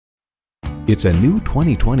It's a new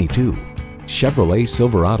 2022 Chevrolet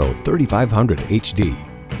Silverado 3500 HD.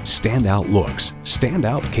 Standout looks,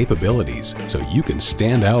 standout capabilities, so you can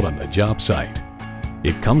stand out on the job site.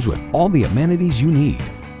 It comes with all the amenities you need: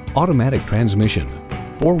 automatic transmission,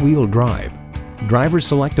 four-wheel drive, driver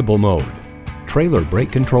selectable mode, trailer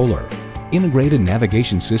brake controller, integrated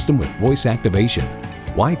navigation system with voice activation,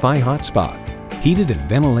 Wi-Fi hotspot, heated and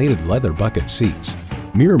ventilated leather bucket seats,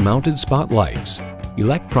 mirror-mounted spotlights,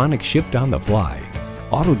 electronic shift on the fly,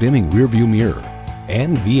 auto-dimming rearview mirror,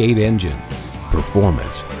 and V8 engine.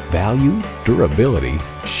 Performance, value, durability,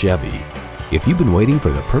 Chevy. If you've been waiting for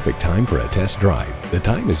the perfect time for a test drive, the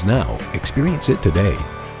time is now. Experience it today.